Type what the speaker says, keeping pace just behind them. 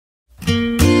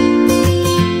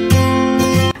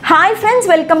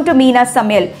friends, welcome to Meena's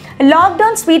Samayal.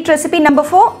 Lockdown sweet recipe number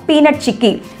 4, peanut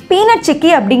chikki. Peanut சிக்கி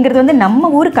அப்படிங்கிறது வந்து நம்ம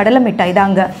ஊர் கடலை மிட்டாய்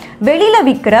தாங்க. வெளியில்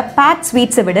விற்கிற பேக்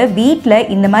ஸ்வீட்ஸை விட வீட்டில்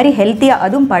இந்த மாதிரி ஹெல்த்தியாக,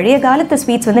 அதுவும் பழைய காலத்து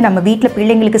ஸ்வீட்ஸ் வந்து நம்ம வீட்டில்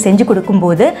பிள்ளைங்களுக்கு செஞ்சு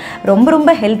கொடுக்கும்போது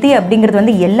ரொம்ப ஹெல்த்தி அப்படிங்கிறது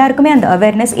வந்து எல்லாருக்குமே அந்த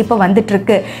அவேர்னஸ் இப்போ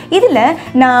வந்துட்டுருக்கு. இதில்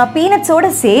நான் பீனட்ஸோடு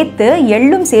சேர்த்து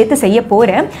எள்ளும் சேர்த்து செய்ய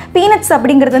போகிறேன். பீனட்ஸ்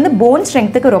அப்படிங்கிறது வந்து போன்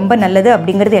ஸ்ட்ரென்த்துக்கு ரொம்ப நல்லது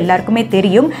அப்படிங்கிறது எல்லாருக்குமே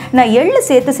தெரியும். நான் எள்ளு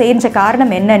சேர்த்து செஞ்ச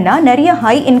காரணம் என்னென்னா, நிறைய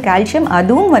ஹை இன் கால்சியம்,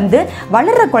 அதுவும் வந்து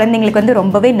வளர்கிற குழந்தைங்களுக்கு வந்து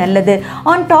ரொம்பவே நல்லது.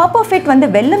 ஆன் டாப் ஆஃப் இட் வந்து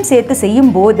வெல்லம் சேர்த்து செய்யும்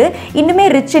போது இன்னுமே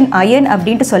ரிச் இன் அயர்ன்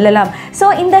அப்படின்ட்டு சொல்லலாம். ஸோ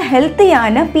இந்த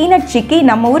ஹெல்த்தியான பீனட் சிக்கி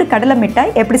நம்ம ஊர் கடலை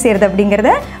மிட்டாய் எப்படி செய்கிறது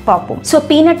அப்படிங்கிறத பார்ப்போம். ஸோ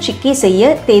பீனட் சிக்கி செய்ய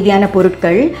தேவையான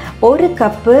பொருட்கள்: 1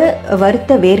 கப்பு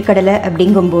வறுத்த வேர்க்கடலை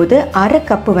அப்படிங்கும்போது 1/2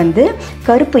 கப்பு வந்து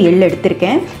கருப்பு எள்ளு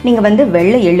எடுத்திருக்கேன். நீங்கள் வந்து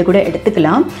வெள்ளை எள்ளு கூட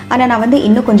எடுத்துக்கலாம். ஆனால் நான் வந்து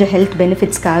இன்னும் கொஞ்சம் ஹெல்த்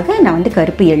பெனிஃபிட்ஸ்க்காக நான் வந்து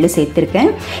கருப்பு எள்ளு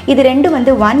சேர்த்துருக்கேன். இது ரெண்டும்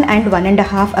வந்து 1 and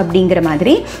 1.5 அப்படிங்கிற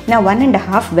மாதிரி நான்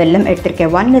 1.5 வெல்லம்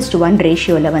எடுத்திருக்கேன். 1:1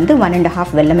 ரேஷியோவில் வந்து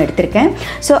 1.5 வெல்லம் எடுத்திருக்கேன்.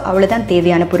 ஸோ அவ்வளோதான்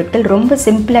தேவையான பொருட்கள். ரொம்ப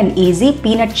சிம்பிள் அண்ட் ஈஸி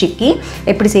பீனட் சிக்கி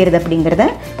எப்படி செய்கிறது அப்படிங்கிறத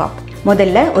பார்ப்போம்.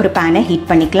 முதல்ல ஒரு பேனை ஹீட்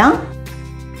பண்ணிக்கலாம்.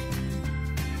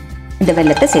 இந்த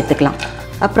வெல்லத்தை சேர்த்துக்கலாம்.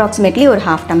 அப்ராக்சிமேட்லி ஒரு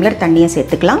 1/2 டம்ளர் தண்ணியை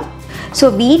சேர்த்துக்கலாம். ஸோ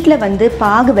வீட்டில் வந்து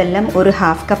பாகு வெல்லம் ஒரு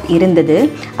 1/2 கப் இருந்தது.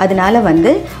 அதனால்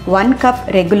வந்து 1 கப்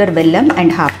ரெகுலர் வெல்லம்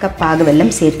அண்ட் 1/2 கப் பாகு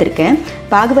வெல்லம் சேர்த்துருக்கேன்.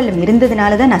 பாகு வெல்லம்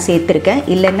இருந்ததுனால தான் நான் சேர்த்துருக்கேன்.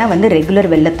 இல்லைன்னா வந்து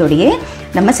ரெகுலர் வெல்லத்தோடையே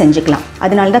நம்ம செஞ்சுக்கலாம்.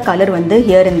 அதனால தான் கலர் வந்து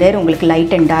ஹியர் அண்ட் தேர் உங்களுக்கு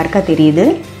லைட் அண்ட் டார்க்காக தெரியுது.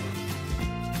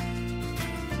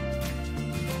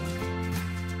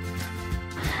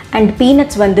 அண்ட்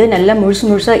பீனட்ஸ் வந்து நல்லா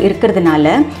முழுசாக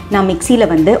இருக்கிறதுனால நான்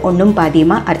மிக்சியில் வந்து ஒன்றும்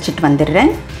பாதியமாக அரைச்சிட்டு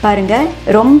வந்துடுறேன். பாருங்கள்,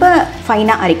 ரொம்ப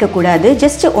ஃபைனாக அரைக்கக்கூடாது,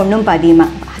 ஜஸ்ட் ஒன்றும்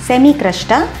பாதியமாக செமி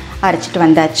க்ரஷ்டாக அரைச்சிட்டு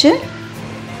வந்தாச்சு.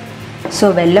 ஸோ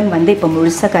வெல்லம் வந்து இப்போ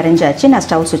முழுசாக கரைஞ்சாச்சு. நான்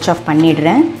ஸ்டவ் சுவிட்ச் ஆஃப்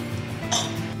பண்ணிடுறேன்.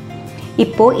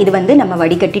 இப்போது இது வந்து நம்ம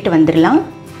வடிகட்டிட்டு வந்துடலாம்.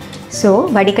 ஸோ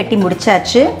வடிகட்டி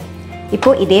முடிச்சாச்சு.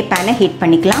 இப்போது இதே பேனை ஹீட்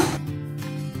பண்ணிக்கலாம்.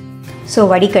 ஸோ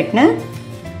வடிகட்டின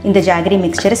இந்த ஜாகரி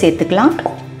மிக்சரை சேர்த்துக்கலாம்.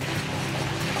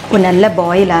 இப்போ நல்லா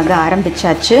பாயில் ஆக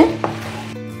ஆரம்பிச்சாச்சு.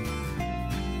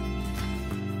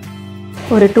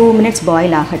 ஒரு 2 மினிட்ஸ்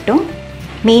பாயில் ஆகட்டும்.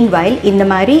 மீன்வைல் இந்த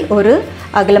மாதிரி ஒரு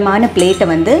அகலமான பிளேட்டை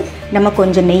வந்து நம்ம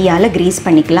கொஞ்சம் நெய்யால் கிரீஸ்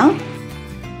பண்ணிக்கலாம்.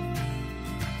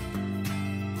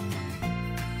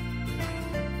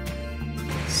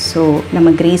 ஸோ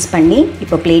நம்ம கிரீஸ் பண்ணி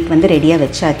இப்போ பிளேட் வந்து ரெடியாக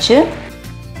வச்சாச்சு.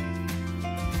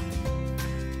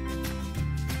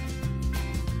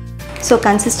 ஸோ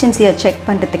கன்சிஸ்டன்சியை செக்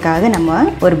பண்ணுறதுக்காக நம்ம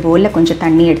ஒரு பவுலில் கொஞ்சம்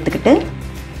தண்ணி எடுத்துக்கிட்டு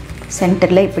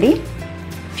சென்டரில் இப்படி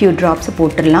ஃபியூ ட்ராப்ஸை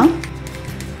போட்டுடலாம்.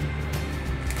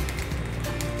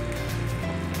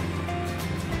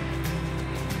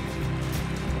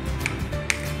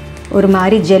 ஒரு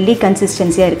மாதிரி ஜெல்லி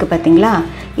கன்சிஸ்டன்சியாக இருக்குது பார்த்தீங்களா?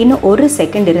 இன்னும் 1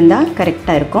 செகண்ட் இருந்தால்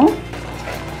கரெக்டாக இருக்கும்.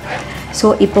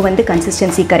 ஸோ இப்போ வந்து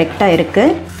கன்சிஸ்டன்சி கரெக்டாக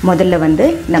இருக்குது. முதல்ல வந்து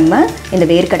நம்ம இந்த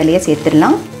வேர்க்கடலையை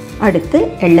சேர்த்துடலாம். அடுத்து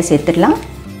எள்ளை சேர்த்துடலாம்.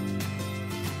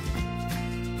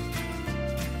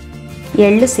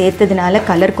 எள்ளு சேர்த்ததுனால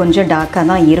கலர் கொஞ்சம் டார்க்காக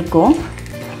தான் இருக்கும்,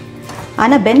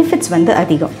 ஆனால் பெனிஃபிட்ஸ் வந்து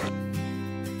அதிகம்.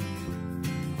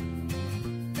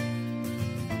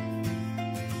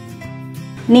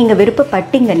 நீங்கள்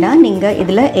விருப்பப்பட்டீங்கன்னா நீங்கள்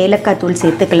இதில் ஏலக்காய் தூள்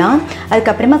சேர்த்துக்கலாம்.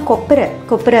 அதுக்கப்புறமா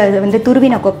கொப்பரை வந்து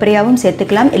துருவின கொப்பரையாகவும்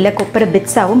சேர்த்துக்கலாம், இல்லை கொப்பரை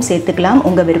பிட்ஸாகவும் சேர்த்துக்கலாம்,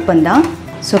 உங்கள் விருப்பம்தான்.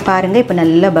 ஸோ பாருங்கள், இப்போ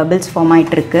நல்லா பபிள்ஸ் ஃபார்ம்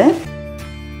ஆகிட்டுருக்கு.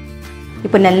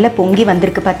 இப்போ நல்லா பொங்கி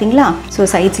வந்திருக்கு பார்த்தீங்களா? ஸோ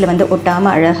சைட்ஸில் வந்து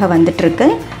ஒட்டாமல் அழகாக வந்துட்டுருக்கு.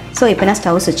 ஸோ இப்போ நான்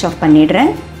ஸ்டவ் சுவிட்ச் ஆஃப் பண்ணிடுறேன்.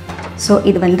 ஸோ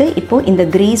இது வந்து இப்போது இந்த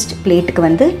கிரீஸ்ட் பிளேட்டுக்கு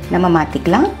வந்து நம்ம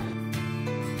மாற்றிக்கலாம்.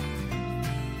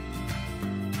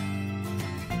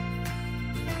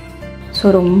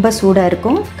 ஸோ ரொம்ப சூடாக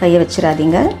இருக்கும், கையை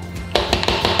வச்சிடாதீங்க.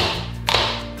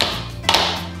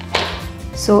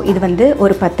 ஸோ இது வந்து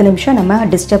ஒரு 10 நிமிஷம் நம்ம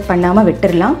டிஸ்டர்ப் பண்ணாமல்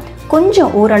விட்டுடலாம்.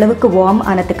 கொஞ்சம் ஓரளவுக்கு வார்ம்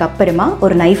ஆனதுக்கு அப்புறமா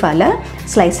ஒரு நைஃபால்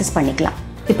ஸ்லைசஸ் பண்ணிக்கலாம்.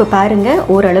 இப்போ பாருங்கள்,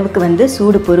 ஓரளவுக்கு வந்து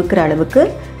சூடு பொறுக்கிற அளவுக்கு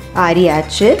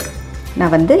ஆறியாச்சு.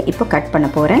 நான் வந்து இப்போ கட் பண்ண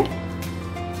போகிறேன்.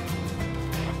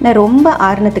 நான் ரொம்ப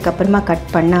ஆறுனதுக்கு அப்புறமா கட்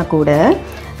பண்ணால் கூட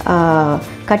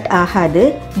கட் ஆகாது,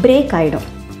 பிரேக் ஆகிடும்.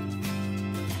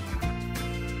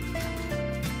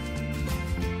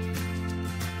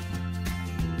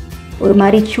 ஒரு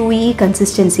மாதிரி chewy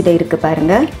கன்சிஸ்டன்சியில் இருக்குது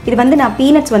பாருங்கள். இது வந்து நான்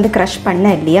பீனட்ஸ் வந்து க்ரஷ்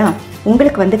பண்ணேன் இல்லையா?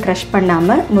 உங்களுக்கு வந்து க்ரஷ்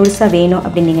பண்ணாமல் முழுசாக வேணும்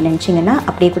அப்படின்னு நீங்கள் நினச்சிங்கன்னா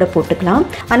அப்படியே கூட போட்டுக்கலாம்.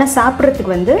 ஆனால்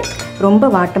சாப்பிட்றதுக்கு வந்து ரொம்ப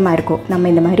வாட்டமாக இருக்கும் நம்ம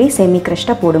இந்த மாதிரி செமி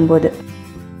க்ரஷ்டாக போடும்போது.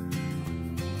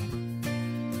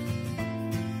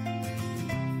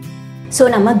 ஸோ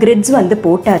நம்ம கிரிட்ஸ் வந்து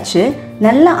போட்டாச்சு.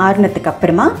 நல்லா ஆறுனதுக்கு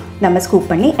அப்புறமா நம்ம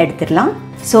ஸ்கூப் பண்ணி எடுத்துடலாம்.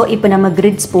 ஸோ இப்போ நம்ம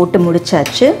கிரிட்ஸ் போட்டு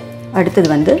முடிச்சாச்சு. அடுத்தது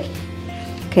வந்து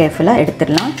கேர்ஃபுல்லாக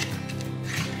எடுத்துடலாம்.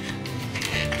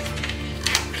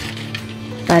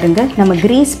 பாருங்கள், நம்ம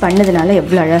கிரீஸ் பண்ணதுனால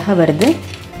எவ்வளோ அழகாக வருது.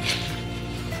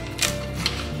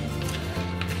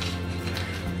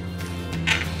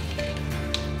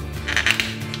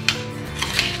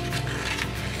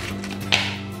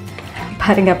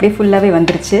 பாருங்கள், அப்படியே ஃபுல்லாகவே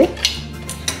வந்துருச்சு.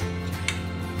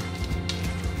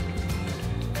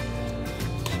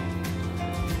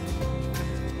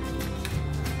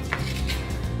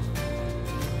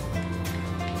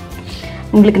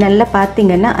 உங்களுக்கு நல்லா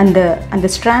பார்த்தீங்கன்னா அந்த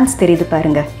ஸ்ட்ராண்ட்ஸ் தெரியுது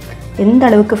பாருங்கள். எந்த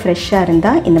அளவுக்கு ஃப்ரெஷ்ஷாக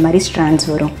இருந்தால் இந்த மாதிரி ஸ்ட்ராண்ட்ஸ்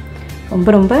வரும்.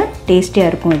 ரொம்ப ரொம்ப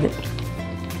டேஸ்டியாக இருக்கும் இது.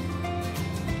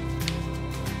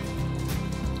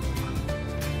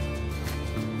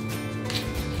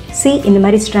 இந்த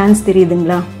மாதிரி ஸ்ட்ராண்ட்ஸ்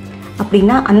தெரியுதுங்களா?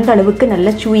 அப்படின்னா அந்த அளவுக்கு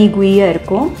நல்லா சூயி குயியாக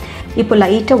இருக்கும். இப்போ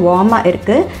லைட்டாக வார்மாக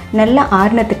இருக்குது. நல்லா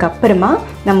ஆறுனதுக்கு அப்புறமா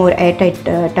நம்ம ஒரு ஏர்டைட்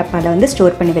டப்பாவில் வந்து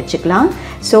ஸ்டோர் பண்ணி வச்சுக்கலாம்.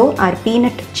 So our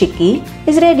peanut chicky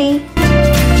is ready.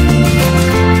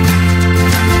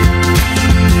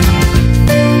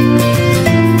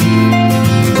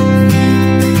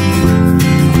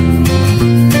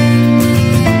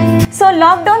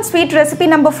 Lockdown sweet recipe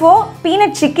number 4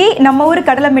 peanut சிக்கி, நம்ம ஊர்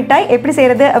கடலை மிட்டாய் எப்படி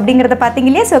செய்கிறது அப்படிங்கிறத பார்த்தீங்க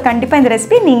இல்லையா? ஸோ கண்டிப்பாக இந்த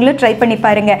ரெசிபி நீங்களும் ட்ரை பண்ணி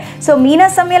பாருங்கள். ஸோ மீனா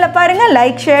சமையலை பாருங்கள்,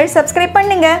 லைக், ஷேர், சப்ஸ்கிரைப்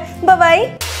பண்ணுங்கள். பாய்.